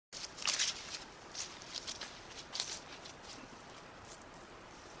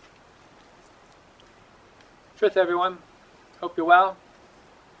Frith everyone, hope you're well.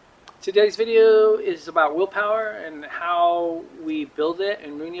 Today's video is about willpower and how we build it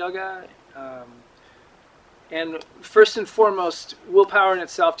in Rune Yoga. And first and foremost, willpower in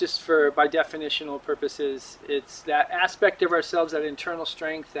itself, just for by definitional purposes, it's that aspect of ourselves, that internal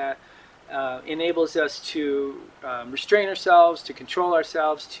strength that enables us to restrain ourselves, to control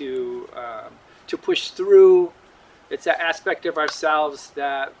ourselves, to push through. It's that aspect of ourselves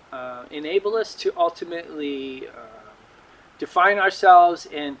that enable us to ultimately define ourselves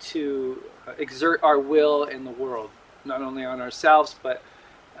and to exert our will in the world, not only on ourselves, but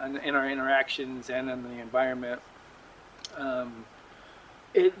in our interactions and in the environment.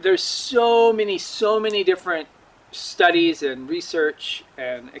 There's so many different studies and research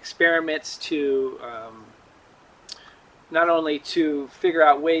and experiments to not only to figure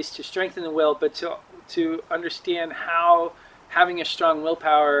out ways to strengthen the will, but to understand how having a strong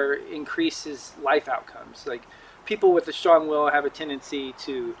willpower increases life outcomes. Like, people with a strong will have a tendency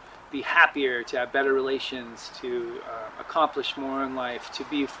to be happier, to have better relations, to accomplish more in life, to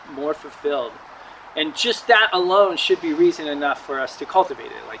be more fulfilled. And just that alone should be reason enough for us to cultivate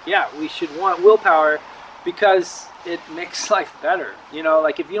it. Like, yeah, we should want willpower because it makes life better. You know,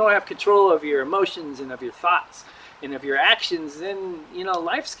 like, if you don't have control of your emotions and of your thoughts and of your actions, then, you know,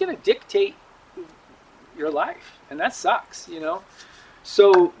 life's gonna dictate your life, and that sucks, you know.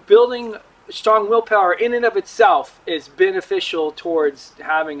 So building strong willpower in and of itself is beneficial towards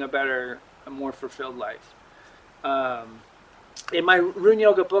having a better, a more fulfilled life. In my Rune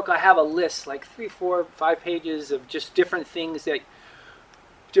Yoga book, I have a list, like 3, 4, 5 pages of just different things, that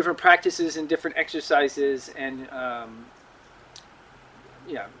different practices and different exercises, and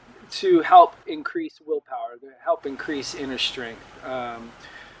yeah, to help increase willpower, to help increase inner strength.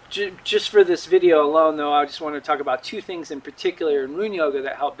 Just for this video alone, though, I just want to talk about 2 things in particular in Rune Yoga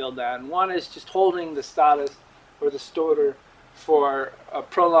that help build that. And one is just holding the status or the stotor for a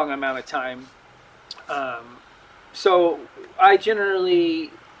prolonged amount of time. So I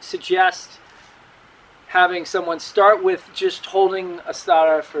generally suggest having someone start with just holding a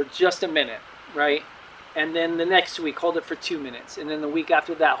stada for just a minute, right? And then the next week, hold it for 2 minutes. And then the week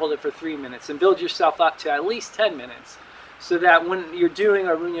after that, hold it for 3 minutes. And build yourself up to at least 10 minutes. So that when you're doing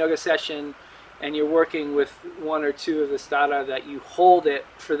a Rune Yoga session and you're working with 1 or 2 of the stada, that you hold it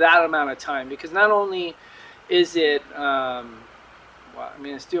for that amount of time. Because not only is it, well, I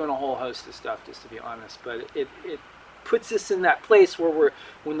mean, it's doing a whole host of stuff, just to be honest, but it puts us in that place where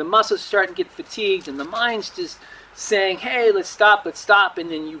when the muscles start to get fatigued and the mind's just saying, hey, let's stop, and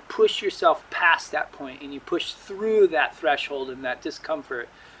then you push yourself past that point and you push through that threshold and that discomfort,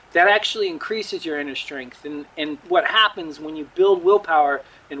 that actually increases your inner strength. And what happens when you build willpower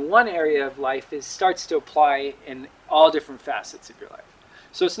in one area of life is starts to apply in all different facets of your life.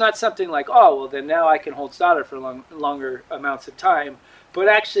 So it's not something like, oh, well, then now I can hold stada for longer amounts of time, but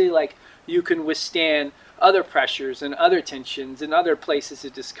actually, like, you can withstand other pressures and other tensions and other places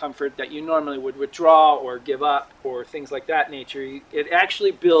of discomfort that you normally would withdraw or give up or things like that nature. It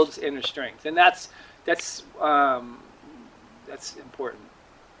actually builds inner strength, and that's important.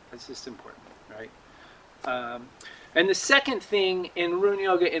 That's just important, right? And the second thing in Rune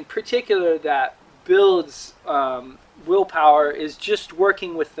Yoga in particular that builds willpower is just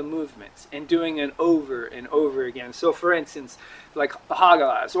working with the movements and doing it over and over again. So for instance, like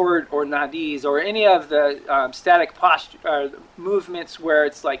hagalas or nadis or any of the static posture movements where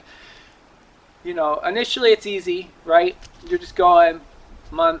it's like, you know, initially it's easy, right? You're just going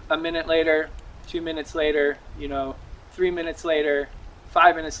a minute later, 2 minutes later, you know, 3 minutes later,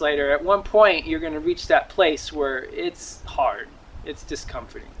 5 minutes later. At one point, you're going to reach that place where it's hard, it's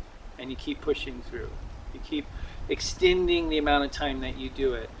discomforting, and you keep pushing through. You keep extending the amount of time that you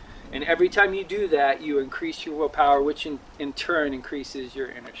do it. And every time you do that, you increase your willpower, which in turn increases your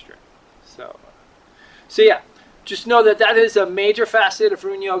inner strength. So yeah, just know that that is a major facet of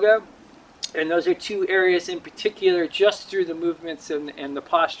Rune Yoga. And those are 2 areas in particular, just through the movements and the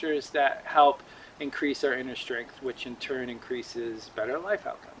postures, that help increase our inner strength, which in turn increases better life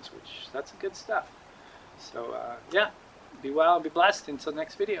outcomes, which that's good stuff. So yeah, be well and be blessed until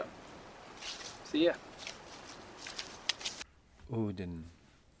next video. See ya. Odin,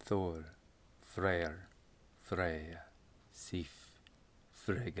 Thor, Freyr, Freya, Sif,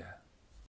 Frigga.